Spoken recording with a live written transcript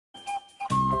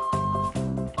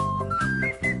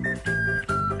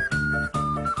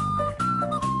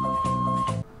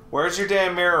Where's your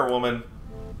damn mirror, woman?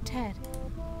 Ted.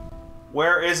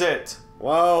 Where is it?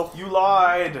 Well, You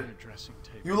lied.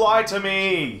 You lied to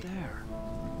me. There.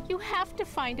 You have to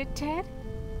find it, Ted.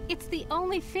 It's the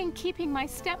only thing keeping my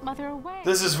stepmother away.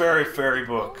 This is very fairy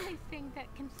book. The only thing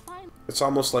that can find... it's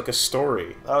almost like a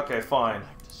story, Okay, fine.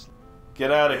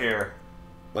 Get out of here.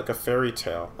 like a fairy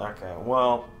tale. Okay,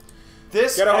 well,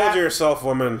 this Get a hold of yourself,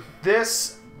 woman.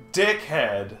 This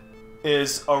dickhead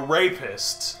is a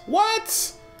rapist.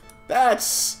 What?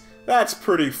 That's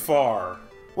pretty far.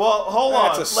 Well, hold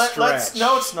on. That's a Let's. stretch.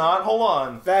 No, it's not. Hold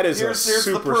on. That is here's a the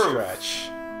super proof. stretch.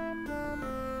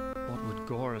 What would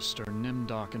Gorrister,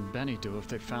 Nimdoc, and Benny do if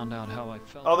they found out how I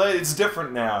felt? Oh, it's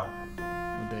different now.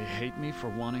 Would they hate me for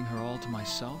wanting her all to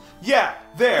myself? Yeah,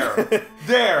 there,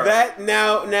 there. That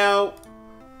now,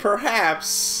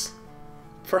 perhaps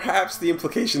the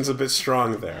implication's a bit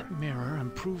strong there. Mirror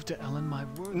and prove to Ellen my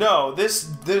word. No, this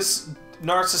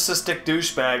narcissistic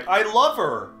douchebag. I love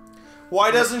her. Why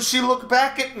doesn't she look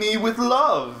back at me with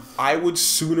love? I would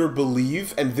sooner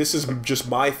believe, and this is just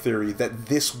my theory, that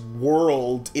this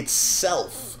world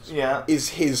itself is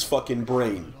his fucking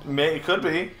brain. It could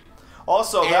be.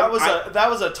 Also, And that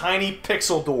was a tiny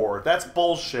pixel door. That's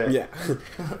bullshit. Yeah.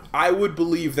 I would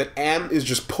believe that Am is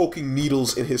just poking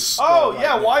needles in his skull. Oh, right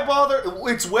yeah, now. why bother?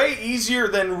 It's way easier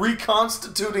than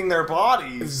reconstituting their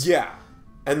bodies. Yeah.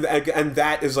 And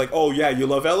that is like, oh yeah, you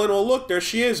love Ellen? Oh look, there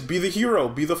she is. Be the hero.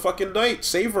 Be the fucking knight.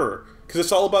 Save her. Because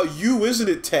it's all about you, isn't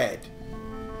it, Ted?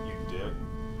 You did.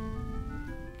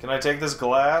 Can I take this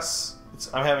glass?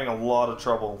 I'm having a lot of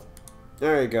trouble.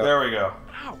 There you go. There we go.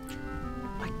 Ouch!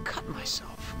 I cut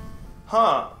myself.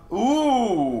 Huh.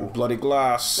 Ooh. Bloody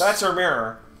glass. That's her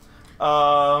mirror.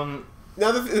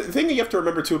 Now, the thing you have to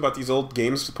remember, too, about these old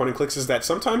games, point and clicks, is that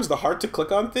sometimes the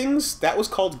hard-to-click-on things, that was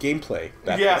called gameplay.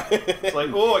 Yeah. It's like,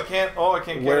 I can't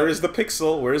get it. Where is the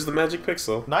pixel? Where is the magic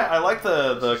pixel? I like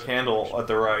the candle at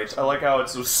the right. I like how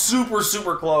it's super,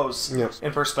 super close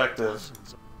in perspective.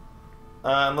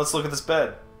 Let's look at this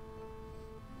bed.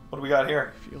 What do we got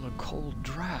here? I feel a cold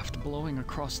draft blowing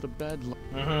across the bed.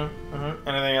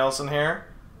 Anything else in here?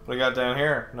 What do we got down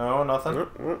here? No, nothing?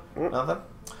 Nothing?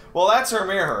 Well, that's her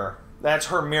mirror. That's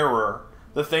her mirror.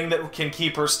 The thing that can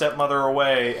keep her stepmother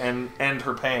away and end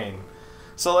her pain.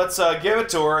 So let's give it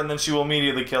to her, and then she will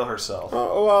immediately kill herself.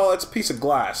 Oh, well, it's a piece of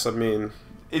glass. I mean...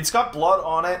 It's got blood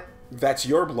on it. That's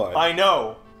your blood. I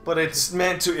know, but it's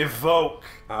meant to evoke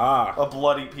a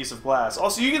bloody piece of glass.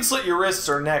 Also, you can slit your wrists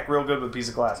or neck real good with a piece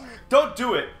of glass. Don't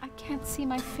do it! I can't see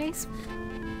my face.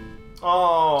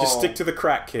 Oh. Just stick to the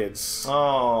crack, kids.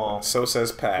 Oh. So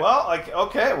says Pat. Well,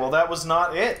 okay, well that was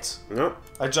not it. Nope.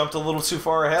 I jumped a little too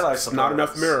far ahead, I suppose. Not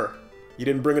enough mirror. You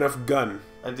didn't bring enough gun.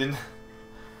 I didn't...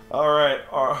 Alright,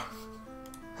 I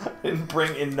didn't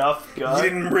bring enough gun? You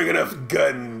didn't bring enough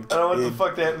gun, I don't know what the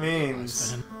fuck that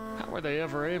means. How were they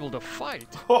ever able to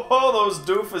fight? Oh, those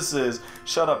doofuses!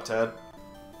 Shut up, Ted.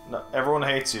 No, everyone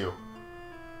hates you.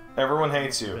 Everyone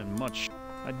hates you. Been much.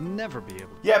 I'd never be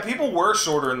able to. Yeah, people were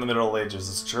shorter in the Middle Ages,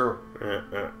 it's true.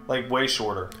 Like, way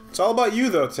shorter. It's all about you,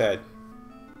 though, Ted.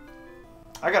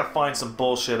 I gotta find some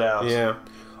bullshit out. Yeah.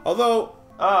 Although...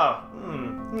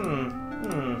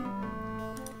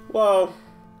 Well...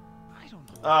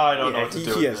 I don't know what to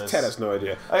do with this. Ted has no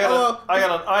idea. I got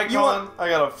an icon, I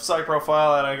got a side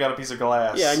profile, and I got a piece of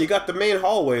glass. Yeah, and you got the main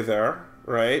hallway there,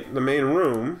 right? The main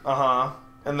room. Uh-huh.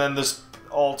 And then this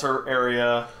altar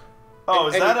area. Oh,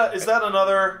 is that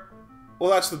another... Well,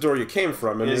 that's the door you came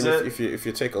from. I mean, Is it? If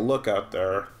you take a look out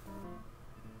there...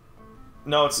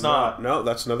 No, it's not. No,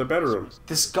 that's another bedroom.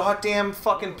 This goddamn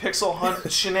fucking pixel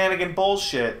hunt shenanigan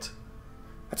bullshit.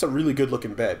 That's a really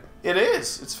good-looking bed. It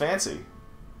is. It's fancy.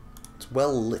 It's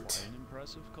well lit. An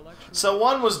impressive collection. So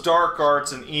one was dark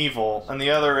arts and evil, and the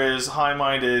other is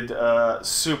high-minded,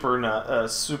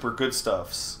 super good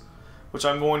stuffs, which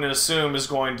I'm going to assume is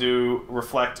going to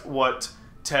reflect what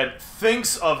Ted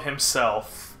thinks of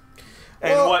himself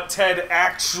and what Ted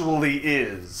actually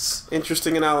is.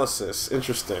 Interesting analysis.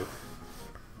 Interesting.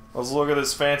 Let's look at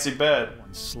this fancy bed.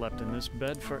 One slept in this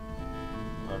bed for.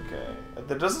 Okay.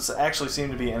 There doesn't actually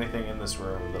seem to be anything in this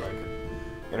room that I could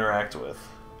interact with.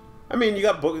 I mean, you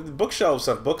got bookshelves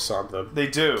have books on them. They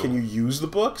do. Can you use the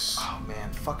books? Oh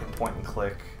man, fucking point and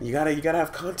click. You gotta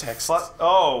have context.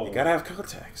 Oh. You gotta have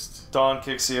context. Don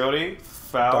Quixote, Don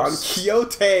Faust.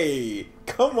 Quixote.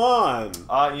 Come on.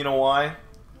 You know why?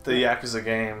 The Yakuza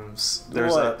games.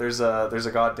 There's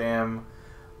a goddamn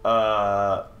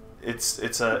It's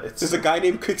There's a guy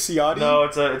named Quixiote? No,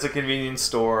 it's a convenience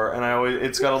store, and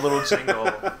it's got a little jingle,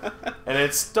 and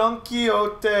it's Don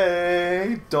Quixote,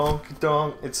 it's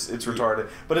retarded,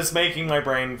 but it's making my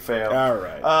brain fail. All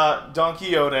right. Don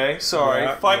Quixote,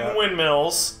 sorry, fighting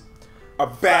windmills. A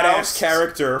badass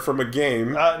character from a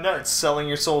game. No, it's selling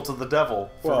your soul to the devil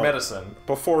for medicine.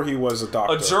 Before he was a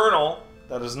doctor. A journal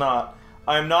that is not.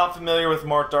 I am not familiar with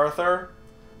Mort Arthur.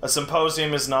 A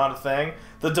symposium is not a thing.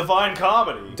 The Divine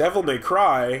Comedy. Devil May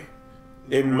Cry.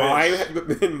 In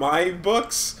my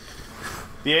books.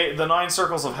 The 9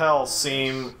 Circles of Hell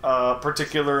seem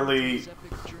particularly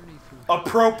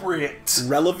appropriate.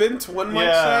 Relevant, one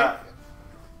might say?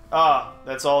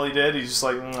 That's all he did? He's just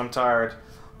like, I'm tired.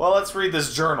 Well, let's read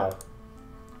this journal.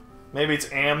 Maybe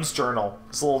it's Am's journal.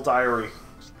 It's a little diary.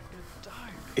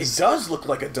 It does look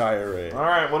like a diary.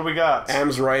 Alright, what do we got?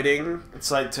 Am's writing. It's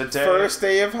like today. First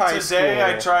day of high school. Today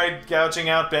I tried gouging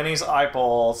out Benny's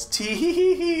eyeballs.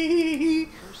 Tee.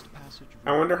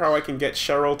 I wonder how I can get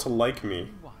Cheryl to like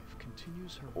me.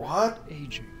 What?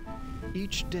 Aging.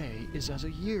 Each day is as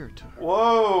a year to her.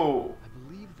 Whoa. I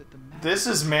believe that the this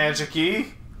is magic-y.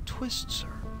 Twists her.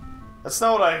 That's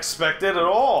not what I expected at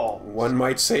all. One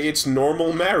might say it's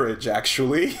normal marriage,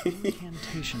 actually.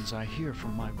 Incantations I hear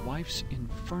from my wife's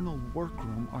infernal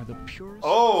workroom are the purest.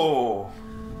 Oh.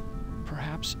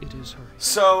 Perhaps it is her.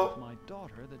 So, My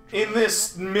daughter that in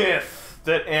this myth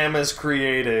that Am has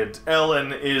created,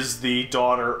 Ellen is the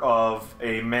daughter of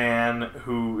a man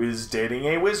who is dating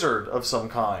a wizard of some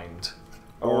kind.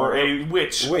 Or a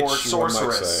witch or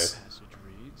sorceress.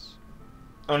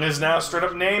 And is now straight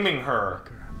up naming her.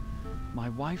 My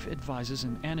wife advises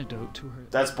an antidote to her.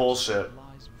 That's bullshit.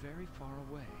 Lies very far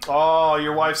away. Oh,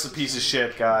 your wife's a piece of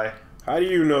shit, guy. How do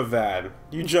you know that?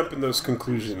 You jump in those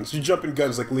conclusions. You jump in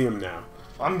guns like Liam now.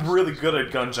 I'm really good at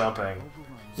gun jumping.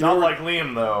 Not like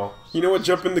Liam, though. You know what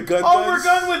jumping the gun Oh, does? we're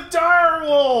done with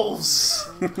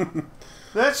direwolves!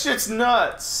 That shit's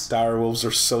nuts. Direwolves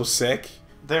are so sick.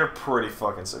 They're pretty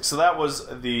fucking sick. So that was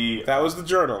the... That was the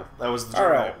journal. That was the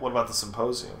journal. Alright. What about the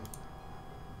symposium?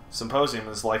 Symposium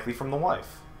is likely from the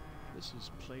wife. This is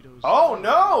Plato's. Oh,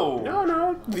 no!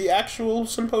 No. The actual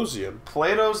symposium.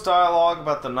 Plato's dialogue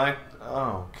about the night...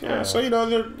 Oh, okay. Yeah, so you know,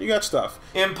 you got stuff.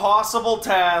 Impossible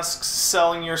tasks,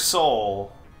 selling your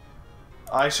soul.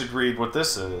 I should read what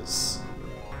this is.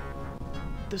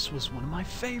 This was one of my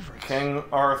favorites. King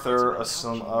Arthur Arthur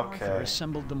okay.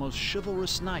 assembled the most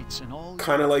chivalrous knights in all.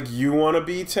 Kind of like you want to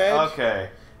be, Ted? Okay.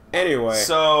 Anyway.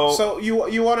 So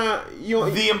you wanna...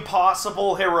 The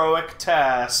impossible heroic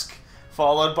task,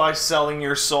 followed by selling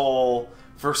your soul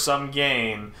for some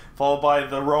gain, followed by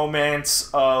the romance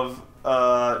of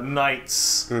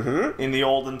knights in the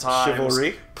olden times.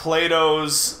 Chivalry.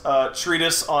 Plato's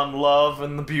treatise on love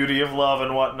and the beauty of love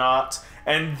and whatnot.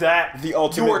 And that The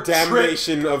ultimate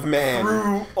damnation of man.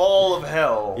 through all of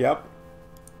hell. Yep.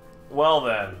 Well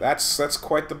then. That's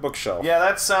quite the bookshelf. Yeah,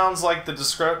 that sounds like the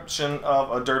description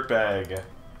of a dirtbag.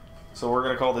 So we're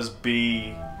gonna call this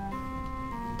B2.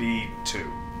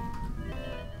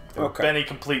 Okay. Benny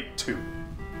Complete 2.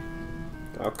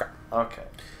 Okay. Okay.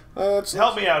 Let's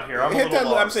Help me out here. I'm hit a little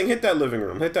that. I'm lost. saying hit that living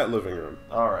room. Hit that living room.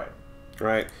 Alright.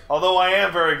 Right. Although I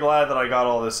am very glad that I got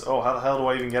all this. Oh, how the hell do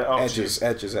I even get... Oh, Edges. geez.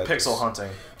 Edges. Pixel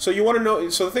hunting. So you want to know?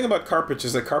 So the thing about carpets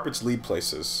is that carpets lead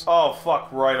places. Oh, fuck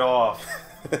right off.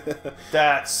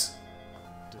 That's...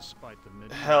 Despite the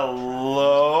midnight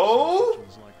Hello?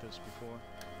 situations like this before,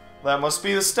 That must be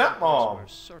the where stepmom.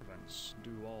 servants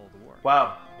do all the work.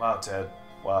 Wow. Wow, Ted.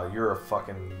 Wow, you're a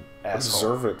fucking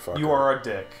asshole. Observant fucker. You are a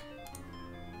dick.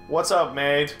 What's up,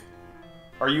 maid?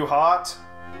 Are you hot?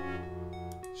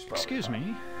 She's probably Excuse hot.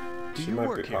 me. Do She you might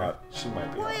work be here? hot. She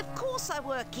might be Why, hot. of course I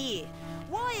work here.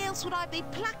 Why else would I be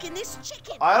plucking this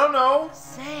chicken? I don't know.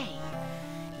 Say,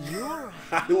 you're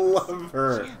I love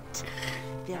her. gent.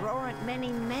 There aren't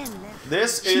many men left.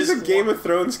 This She's is a Game of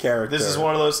Thrones character. This is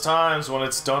one of those times when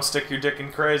it's don't stick your dick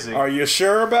in crazy. Are you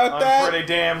sure about I'm that? pretty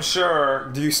damn sure.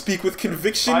 Do you speak with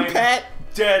conviction, I'm Pat?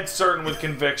 dead certain with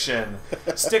conviction.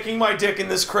 Sticking my dick in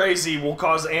this crazy will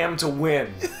cause Am to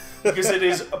win. Because it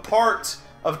is a part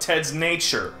of Ted's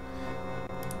nature.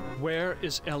 Where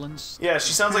is Ellen's? Yeah,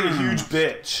 she sounds like a huge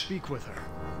bitch. Speak with her.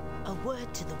 A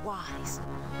word to the wise.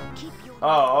 Keep your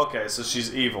Oh, okay, so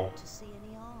she's evil. to see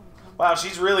any harm come. Wow,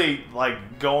 she's really,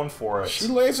 like, going for it. She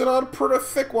lays it on pretty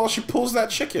thick while she pulls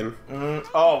that chicken.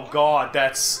 Oh, God,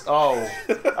 that's... Oh.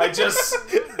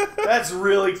 That's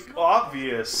really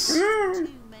obvious. Too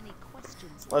many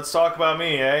questions. Let's talk about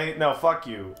me, eh? No, fuck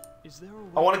you. Is there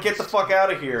a I want to get the fuck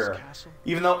out of here.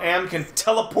 Even though Am can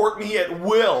teleport me at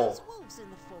will. There's wolves in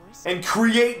the forest. And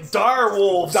create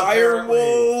direwolves. apparently.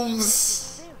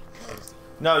 Direwolves! Very cozy.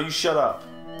 No, you shut up.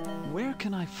 Where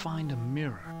can I find a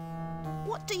mirror?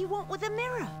 What do you want with a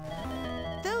mirror?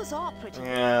 Those are pretty.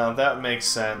 Yeah, that makes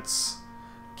sense.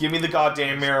 Give me the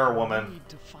goddamn mirror, I woman. need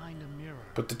to find a mirror.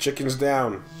 Put the chickens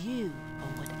down. You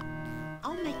are what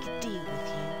I'll make a deal with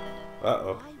you.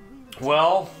 Uh-oh. I will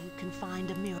Well. tell you can find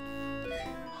a mirror.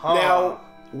 Huh. Now,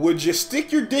 would you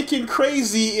stick your dick in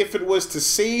crazy if it was to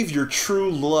save your true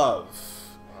love?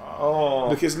 Oh.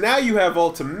 Because now you have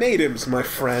ultimatums, my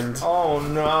friend. Oh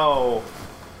no.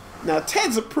 Now,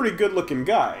 Ted's a pretty good-looking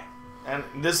guy. And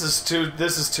this is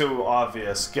too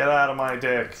obvious. Get out of my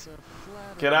dick.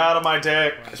 Get out of my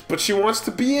dick. But she wants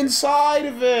to be inside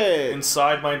of it.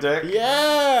 Inside my dick?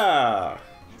 Yeah.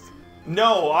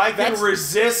 No, I can That's-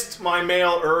 resist my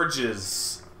male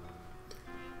urges.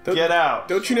 Don't- Get out.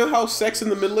 Don't you know how sex in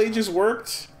the Middle Ages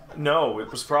worked? No, it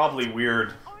was probably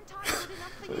weird. Aren't I good enough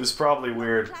for It you? was probably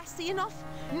weird. Classy enough?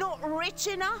 Not rich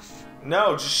enough?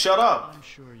 No, just shut up. I'm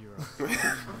sure you're a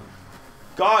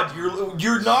God,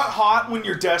 you're not hot when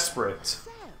you're desperate. So,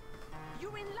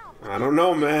 you're in love. I don't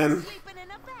know, man. Sleeping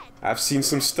in a bed. I've seen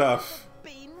some stuff.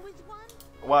 Been with one.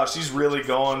 Wow, she's really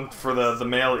going for the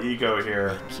male ego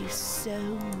here. You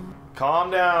so.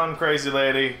 Calm down, crazy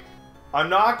lady. I'm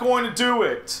not going to do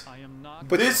it. I am not.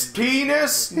 But This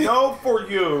penis, no for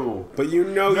you. But you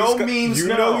know No he's got, means you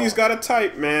no. know he's got a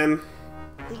type, man.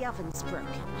 The oven's broken.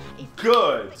 If you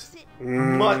Good. fix it,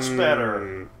 Much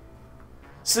better.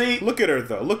 See, Look at her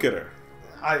though. Look at her.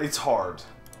 it's hard.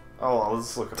 Oh,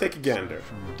 let's look at Take a gander.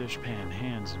 From dishpan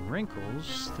hands and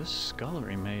wrinkles, this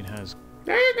scullery maid has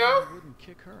There you go. wouldn't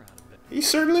kick her out of it. He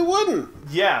certainly wouldn't.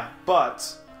 Yeah,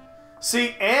 but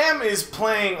see, Am is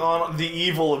playing on the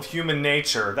evil of human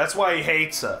nature. That's why he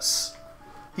hates us.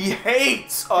 He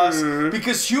hates us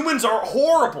because humans are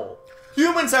horrible.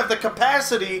 Humans have the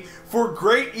capacity for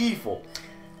great evil.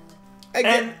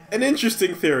 Again, an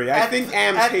interesting theory. I at- think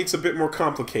Am's at- hate's a bit more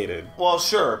complicated. Well,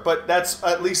 sure, but that's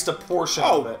at least a portion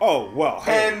of it. Well,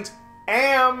 hey. And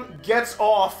Am gets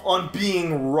off on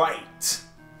being right.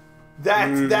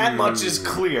 That much is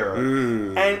clear.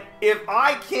 And if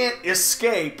I can't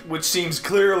escape, which seems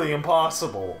clearly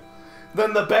impossible,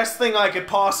 then the best thing I could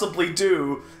possibly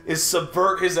do is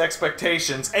subvert his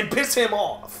expectations and piss him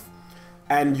off.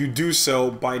 And you do so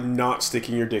by not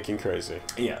sticking your dick in crazy.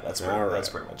 Yeah, that's Alright. that's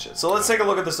pretty much it. So let's take a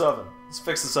look at this oven. Let's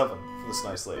fix this oven for this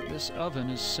nice lady. This oven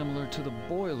is similar to the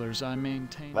boilers I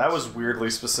maintained. That was weirdly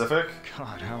specific.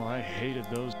 God, how I hated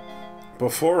those.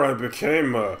 Before I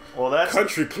became a Well, that's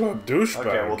country club douchebag.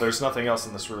 okay. Well, there's nothing else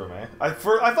in this room, eh? I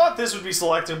thought this would be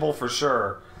selectable for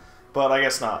sure, but I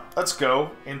guess not. Let's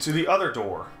go into the other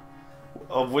door,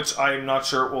 of which I am not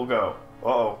sure it will go.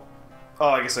 Uh-oh. Oh,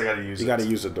 I guess I gotta use it. You gotta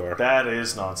use a door. That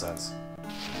is nonsense.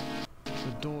 The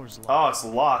door's locked. Oh, it's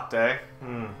locked, eh?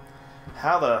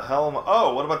 How the hell am I...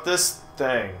 Oh, what about this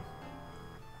thing?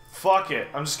 Fuck it.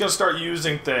 I'm just gonna start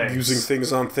using things. Using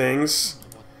things on things.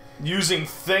 Using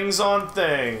things on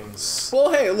things.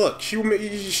 Well, hey, look, you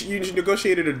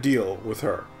negotiated a deal with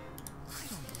her.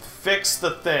 Fix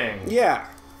the thing. Yeah.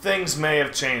 Things may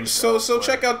have changed. So elsewhere.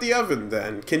 check out the oven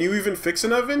then. Can you even fix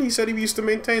an oven? He said he used to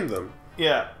maintain them.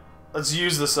 Yeah. Let's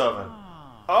use this oven.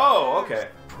 Oh, okay.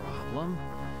 Problem.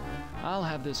 I'll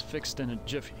have this fixed in a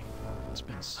jiffy. It's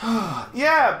been so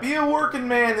Yeah, be a working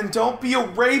man and don't be a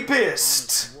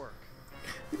rapist. work.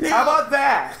 How about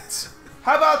that?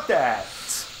 How about that?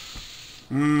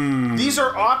 These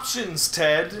are options,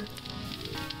 Ted.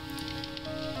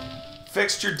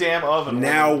 Fixed your damn oven.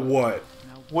 Now what?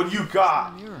 What do you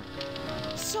got? Mirror.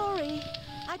 Sorry,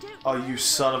 I don't. Oh, you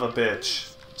son of a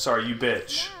bitch. Sorry, you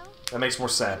bitch. That makes more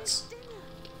sense.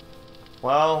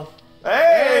 Well,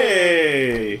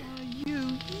 hey! Hey!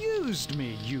 You used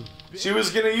me, you. She was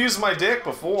gonna use my dick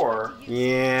before.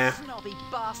 Yeah. Snobby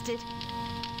bastard.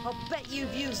 I'll bet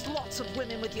you've used lots of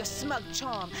women with your smug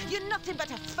charm. You're nothing but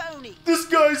a phony. This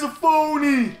guy's a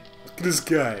phony! Look at this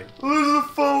guy. This is a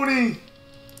phony!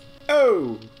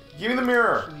 Oh! Give me the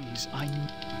mirror. Please,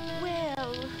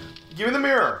 Well, Give me the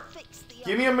mirror. fix the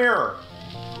Give me a mirror.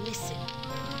 Listen,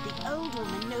 the old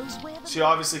woman knows where the. She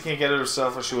obviously can't get it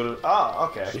herself or she would've... Ah,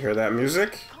 You okay. hear that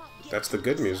music? That's the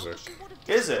good music.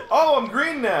 Is it? Oh, I'm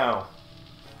green now!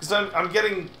 Because I'm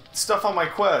getting stuff on my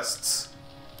quests.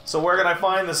 So where can I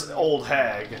find this old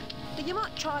hag? You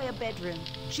might try her bedroom.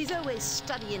 She's always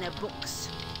studying her books.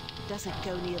 Doesn't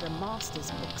go near the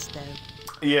master's books, though.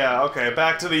 Yeah, okay,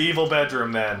 back to the evil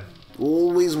bedroom then.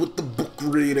 Always with the book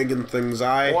reading and things,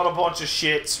 I. What a bunch of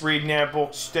shits reading their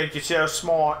books, think you're so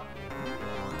smart.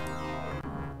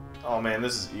 Oh man,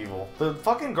 this is evil. The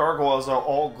fucking gargoyles are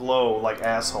all glow like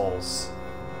assholes.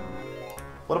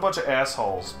 What a bunch of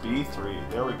assholes. B3.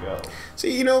 There we go.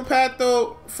 See, you know, Pat,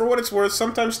 though, for what it's worth,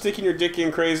 sometimes sticking your dick in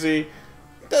crazy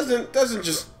doesn't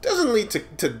lead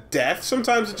to death.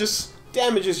 Sometimes it just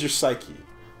damages your psyche.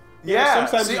 Yeah,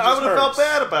 sometimes see, it I just would have felt hurts.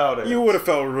 bad about it. You would have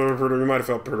felt hurt, or you might have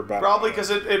felt hurt about it. Probably because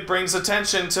it brings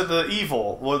attention to the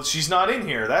evil. Well, she's not in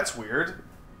here. That's weird.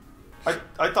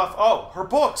 I thought, oh, her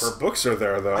books. Her books are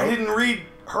there, though. I didn't read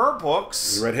her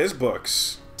books. You read his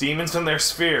books. Demons and Their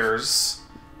Spheres.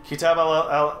 Kitab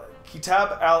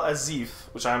al-Azif,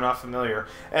 which I'm not familiar.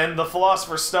 And the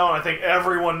Philosopher's Stone, I think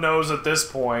everyone knows at this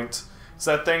point. It's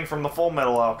that thing from the Full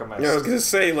Metal Alchemist. Yeah, I was gonna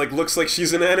say, like, looks like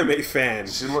she's an anime fan.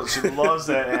 She loves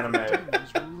that anime.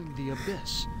 Is ruling the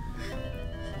abyss.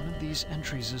 One of these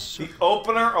entries is The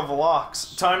opener of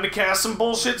locks. Time to cast some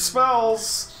bullshit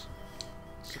spells.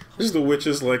 This is the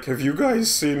witches like, have you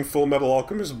guys seen Full Metal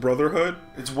Alchemist Brotherhood?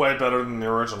 It's way better than the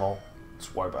original.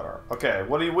 It's way better. Okay,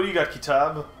 what do you got,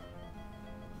 Kitab?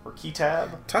 Or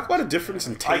Kitab? Talk about a difference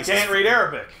in taste. I can't read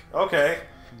Arabic. Okay.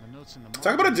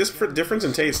 Talk about a difference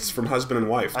in tastes from husband and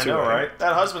wife, too. I know, right?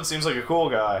 That husband seems like a cool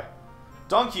guy.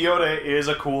 Don Quixote is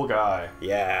a cool guy.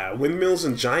 Yeah, windmills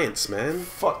and giants, man.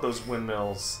 Fuck those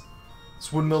windmills.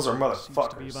 Those windmills are seems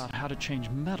to be motherfuckers. about how to change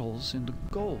metals into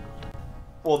gold.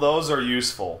 Well, those are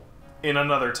useful. In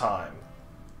another time.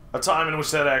 A time in which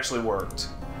that actually worked.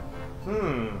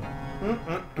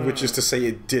 Which is to say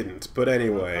it didn't, but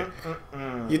anyway.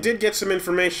 You did get some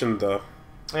information, though.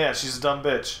 Yeah, she's a dumb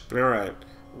bitch. Alright.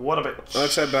 What a bitch.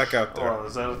 Let's head back out there. Oh,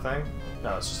 is that a thing?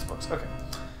 No, it's just the books. Okay.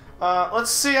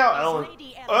 Let's see how Ellen...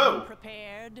 Oh!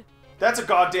 That's a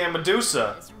goddamn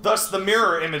Medusa. Thus the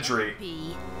mirror imagery.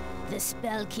 The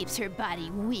spell keeps her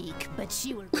body weak, but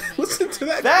she will Listen to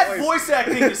that That voice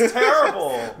acting is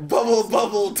terrible! Bubble,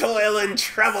 bubble, toil and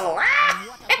trouble.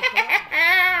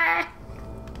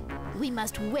 We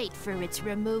must wait for its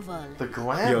removal. The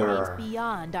glamour.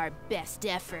 Beyond our best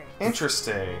effort.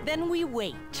 Interesting. Then we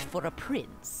wait for a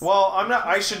prince. Well,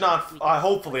 I should not...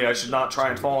 hopefully I should not try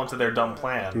and fall into their dumb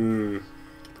plan.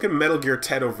 Look at Metal Gear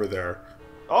Ted over there.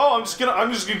 Oh, I'm just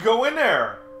gonna go in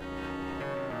there!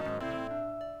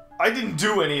 I didn't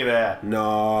do any of that.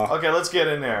 No. Okay, let's get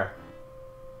in there.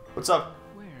 What's up?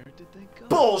 Where did they go?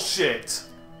 Bullshit!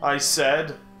 I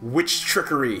said, Witch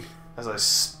trickery. as I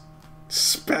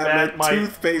Spat my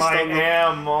toothpaste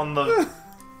on the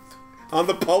on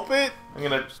the pulpit? I'm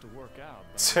gonna To work out.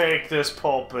 take this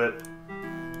pulpit.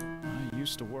 I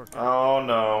used to work out. Oh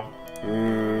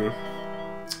no.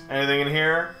 Anything in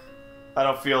here? I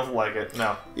don't feel like it.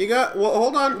 No. You got... Well,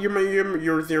 hold on.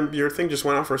 Your thing just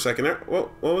went out for a second there.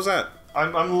 What was that?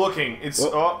 I'm looking. It's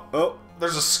Oh.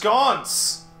 there's a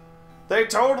sconce. They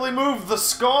totally moved the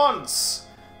sconce.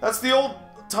 That's the old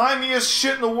timiest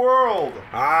shit in the world.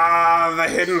 Ah, the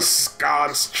hidden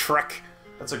sconce trick.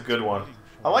 That's a good one.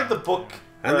 I like the book.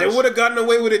 And they would have gotten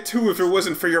away with it too if it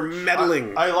wasn't for your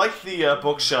meddling. I like the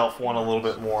bookshelf one a little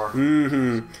bit more.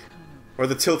 Or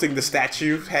the tilting the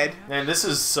statue head. Man, this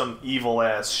is some evil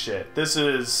ass shit. This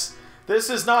is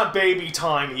not baby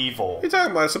time evil. What are you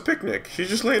talking about? It's a picnic. She's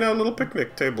just laying out a little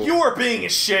picnic table. You are being a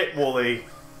shit, Wooly.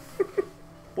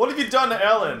 What have you done to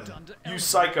Ellen? You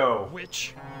psycho.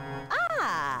 Witch.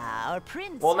 Ah, our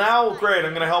prince. Well, now, great.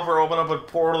 I'm gonna help her open up a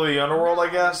portal to the underworld, I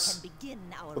guess.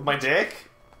 With my dick?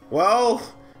 Well,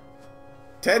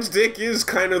 Ted's dick is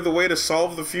kind of the way to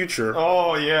solve the future.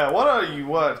 Oh yeah. What are you?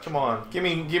 What? Come on. Give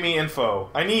me info.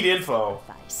 I need info.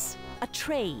 A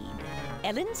trade.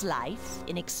 Ellen's life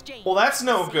in exchange. Well, that's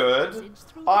no good.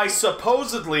 I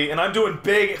supposedly, and I'm doing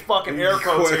big fucking air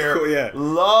quotes here, Yeah.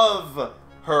 love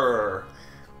her.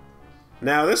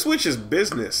 Now, this witch is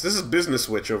business. This is business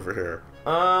witch over here.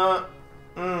 Yeah,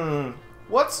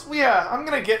 I'm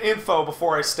gonna get info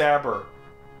before I stab her.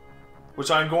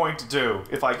 Which I'm going to do,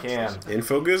 if I can.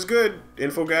 Info is good.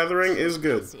 Info gathering is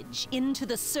good. Into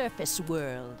the surface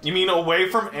world. You mean away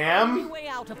from Am? Way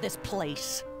out of this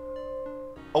place.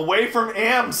 Away from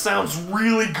Am sounds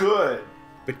really good.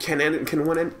 But can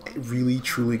one really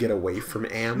truly get away from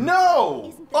Am?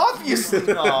 No!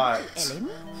 Obviously not! Ellen,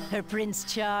 her Prince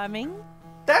Charming.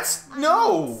 That's...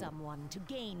 no! Someone to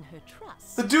gain her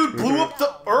trust. The dude blew up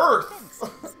the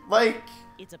Earth! Like...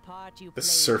 It's a part you The played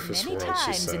surface many world, she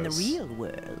times in the says. real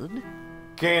world.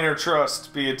 Gain her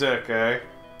trust, be a dick, eh?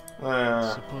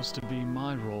 Supposed to be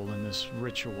my role in this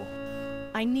ritual.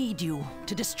 I need you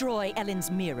to destroy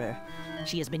Ellen's mirror.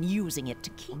 She has been using it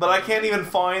to keep. But I can't even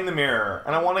find the mirror,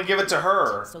 and I want to give it to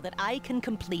her. So that I can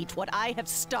complete what I have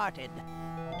started.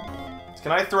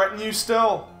 Can I threaten you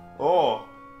still? Oh.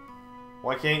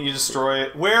 Why can't you destroy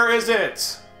it? Where is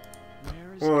it?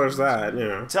 Well, there's that, you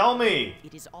know. Tell me.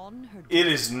 It is on her. It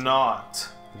is not.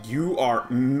 You are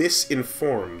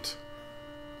misinformed.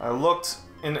 I looked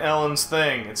in Ellen's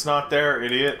thing. It's not there,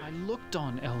 idiot. I looked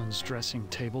on Ellen's dressing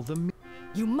table.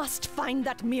 You must find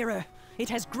that mirror. It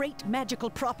has great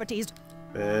magical properties.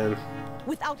 Man.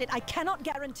 Without it, I cannot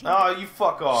guarantee. Oh, you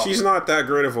fuck off. She's not that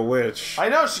great of a witch. I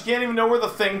know, she can't even know where the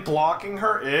thing blocking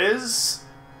her is.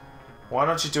 Why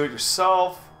don't you do it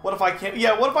yourself? What if I can't?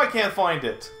 Yeah, what if I can't find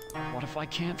it? What if I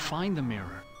can't find the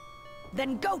mirror?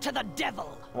 Then go to the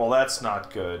devil. Well, that's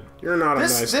not good. You're not a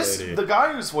nice lady. The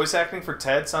guy who's voice acting for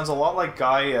Ted sounds a lot like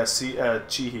Guy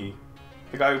Cheehee.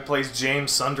 The guy who plays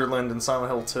James Sunderland in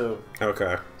Silent Hill 2.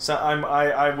 Okay. So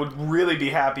I would really be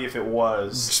happy if it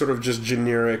was. Sort of just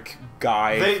generic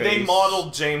guy They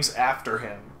modeled James after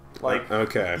him. Like,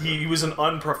 okay. He was an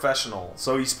unprofessional,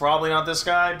 so he's probably not this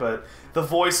guy, but the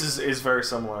voice is very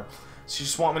similar. So you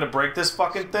just want me to break this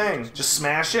fucking thing? Just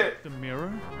smash it? The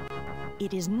mirror?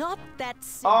 It is not that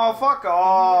simple. Oh, fuck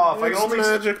off! It's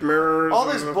magic mirrors. All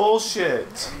this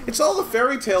bullshit. It's all the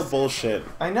fairy tale bullshit.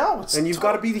 I know. And you've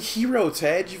got to be the hero,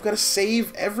 Ted. You've got to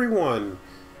save everyone.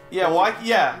 Yeah, why?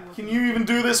 Yeah. Can you even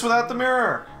do this without the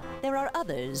mirror? There are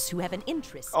others who have an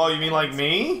interest. Oh, you mean like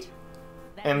me?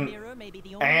 That And mirror may be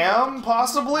the only Am, way to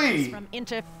possibly? keep from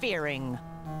interfering.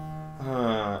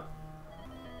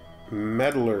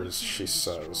 Meddlers, she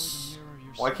says.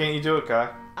 Why can't you do it, Guy?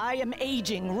 I am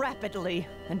aging rapidly,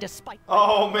 and despite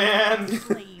Oh man,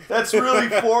 that's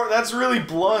really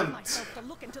blunt. myself to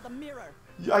look into the mirror.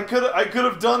 I could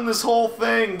have done this whole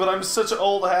thing, but I'm such an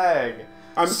old hag.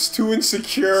 I'm too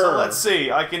insecure. So let's see.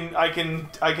 I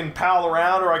can pal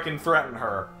around or I can threaten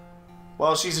her.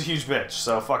 Well, she's a huge bitch,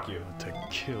 so fuck you. To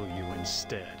kill you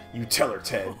instead. You tell her,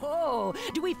 Ted. Oh,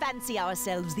 do we fancy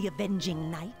ourselves the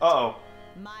avenging knight? Uh-oh.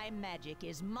 My magic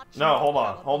is much. No, hold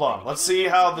on. Let's see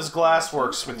how this glass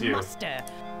works with you. Muster.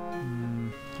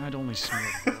 I'd only smell.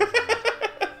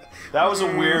 That was a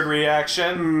weird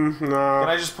reaction. No. Can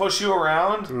I just push you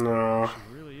around? No.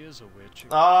 She really is a witch.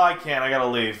 Oh, I can't. I gotta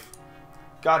leave.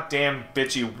 Goddamn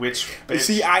bitchy witch bitch.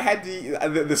 See, I had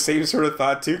the same sort of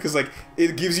thought too, because like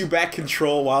it gives you back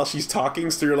control while she's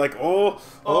talking, so you're like, oh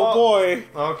boy.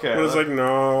 Okay. But it's like,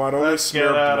 no, I don't. Let's get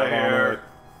out of here.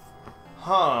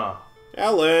 Huh.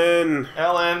 Ellen,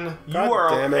 you God are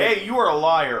damn it. hey, you are a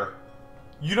liar.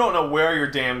 You don't know where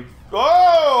your damn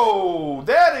Oh,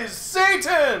 that is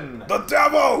Satan. The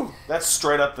devil. That's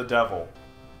straight up the devil.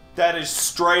 That is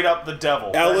straight up the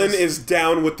devil. Ellen is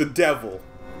down with the devil.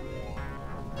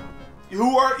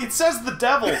 It says the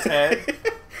devil, Ted.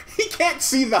 He can't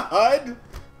see the HUD.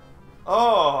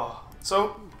 Oh,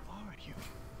 so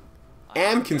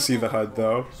Am can see the HUD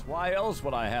though. Why else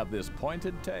would I have this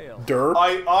pointed tail? Derp.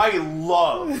 I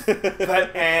love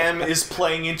that Am is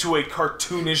playing into a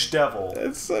cartoonish devil.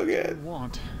 That's so good.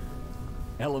 Want.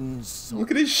 Ellen's Look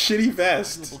at his shitty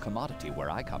vest. valuable commodity where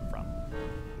I come from.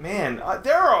 Man,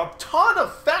 there are a ton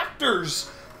of factors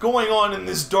going on in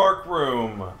this dark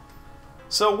room.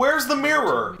 So where's the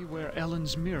mirror? Tell me where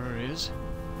Ellen's mirror is.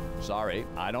 Sorry,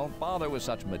 I don't bother with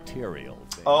such material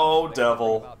things. Oh,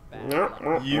 devil.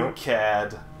 No. You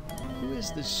cad. Who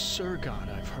is this Sir God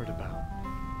I've heard about?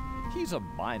 He's a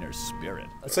minor spirit.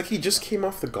 It's like he just came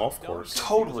off the golf course.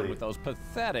 Totally. With those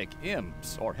pathetic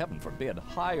imps, or heaven forbid,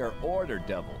 higher order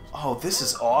devils. Oh, this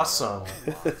is awesome.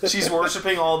 She's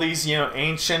worshiping all these,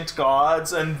 ancient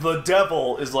gods, and the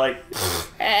devil is like,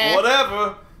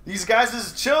 whatever. These guys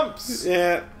is chumps.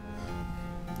 Yeah.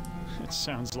 It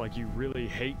sounds like you really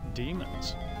hate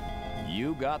demons.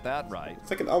 You got that right. It's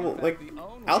like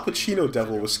Al Pacino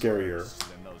devil was scarier.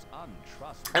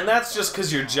 And that's just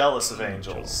because you're jealous of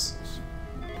angels.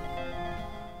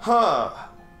 Huh.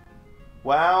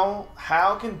 Wow,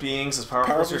 how can beings as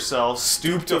powerful as yourselves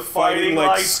stoop to fighting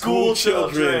like school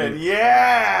children?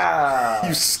 Yeah!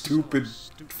 You stupid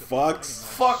fucks.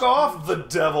 Fuck off, the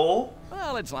devil!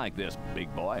 Well, it's like this,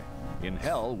 big boy. In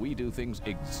hell, we do things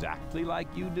exactly like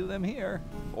you do them here.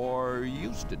 Or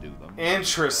used to do them.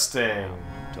 Interesting.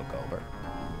 Took over.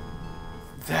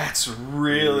 That's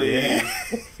really...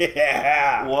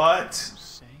 Yeah. What?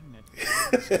 Saying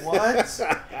that What?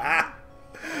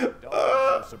 Don't be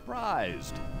so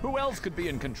surprised. Who else could be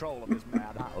in control of this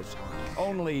madhouse?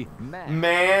 Only man.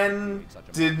 Man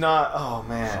did not... Oh,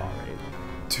 man. Sorry.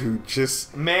 Dude,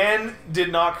 just... Man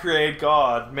did not create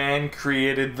God. Man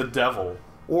created the devil.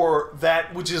 Or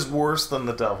that which is worse than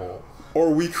the devil.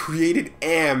 Or we created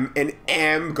Am, and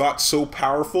Am got so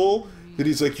powerful that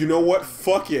he's like, you know what?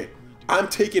 Fuck it. I'm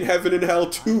taking heaven and hell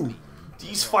too.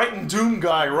 He's fighting Doom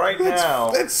Guy right now.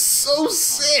 That's so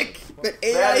sick. That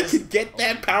AI could get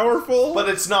that powerful. But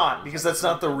it's not, because that's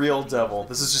not the real devil.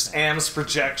 This is just Am's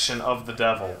projection of the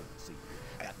devil.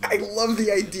 I love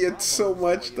the idea so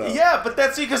much, though. Yeah, but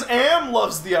that's because Am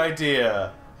loves the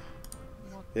idea.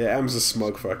 Yeah, M's a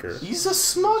smug fucker. He's the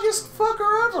smuggest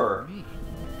fucker ever.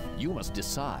 You must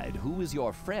decide who is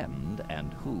your friend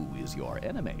and who is your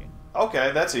enemy.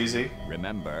 Okay, that's easy.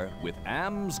 Remember, with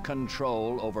Am's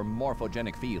control over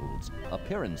morphogenic fields,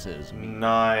 appearances mean...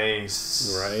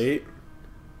 Nice. Right?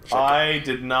 I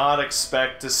did not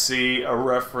expect to see a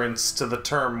reference to the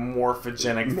term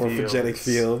morphogenic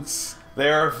fields.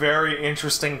 They're a very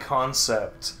interesting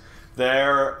concept.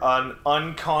 They're an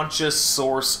unconscious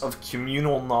source of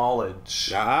communal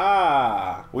knowledge.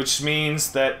 Ah! Which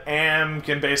means that Am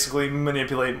can basically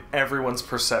manipulate everyone's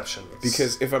perceptions.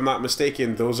 Because if I'm not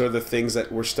mistaken, those are the things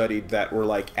that were studied that were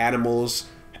like animals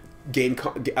gain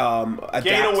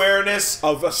awareness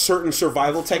of a certain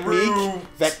survival technique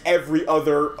that every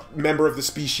other member of the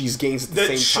species gains at the same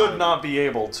time. That should not be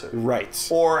able to. Right.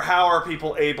 Or how are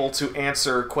people able to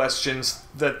answer questions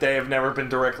that they have never been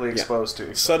directly exposed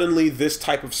to? Suddenly, this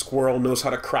type of squirrel knows how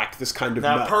to crack this kind of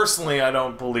nut. Now, personally, I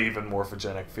don't believe in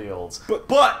morphogenic fields.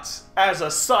 But as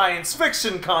a science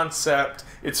fiction concept,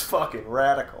 it's fucking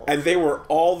radical. And they were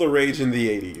all the rage in the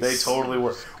 80s. They totally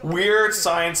were. Weird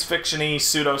science fiction-y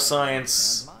pseudoscience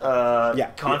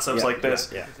concepts like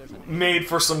this made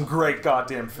for some great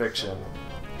goddamn fiction.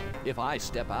 If I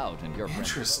step out and your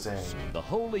Interesting. The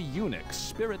holy eunuch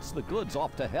spirits the goods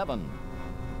off to heaven.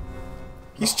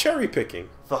 He's cherry picking.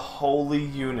 The holy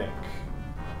eunuch.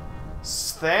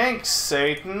 Thanks,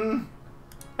 Satan.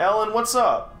 Ellen, what's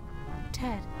up?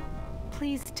 Ted,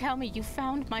 please tell me you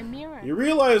found my mirror. You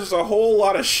realize there's a whole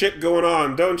lot of shit going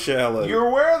on, don't you, Ellen? You're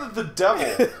aware that the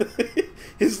devil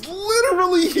is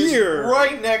literally here.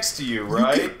 Right next to you,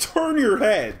 right? You can turn your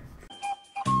head.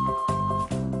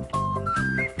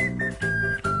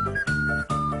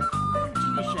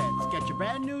 Get your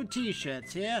brand new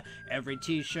t-shirts here. Every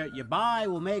t-shirt you buy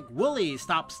will make Wooly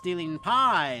stop stealing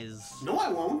pies. No, I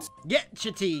won't. Get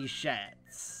your t-shirt.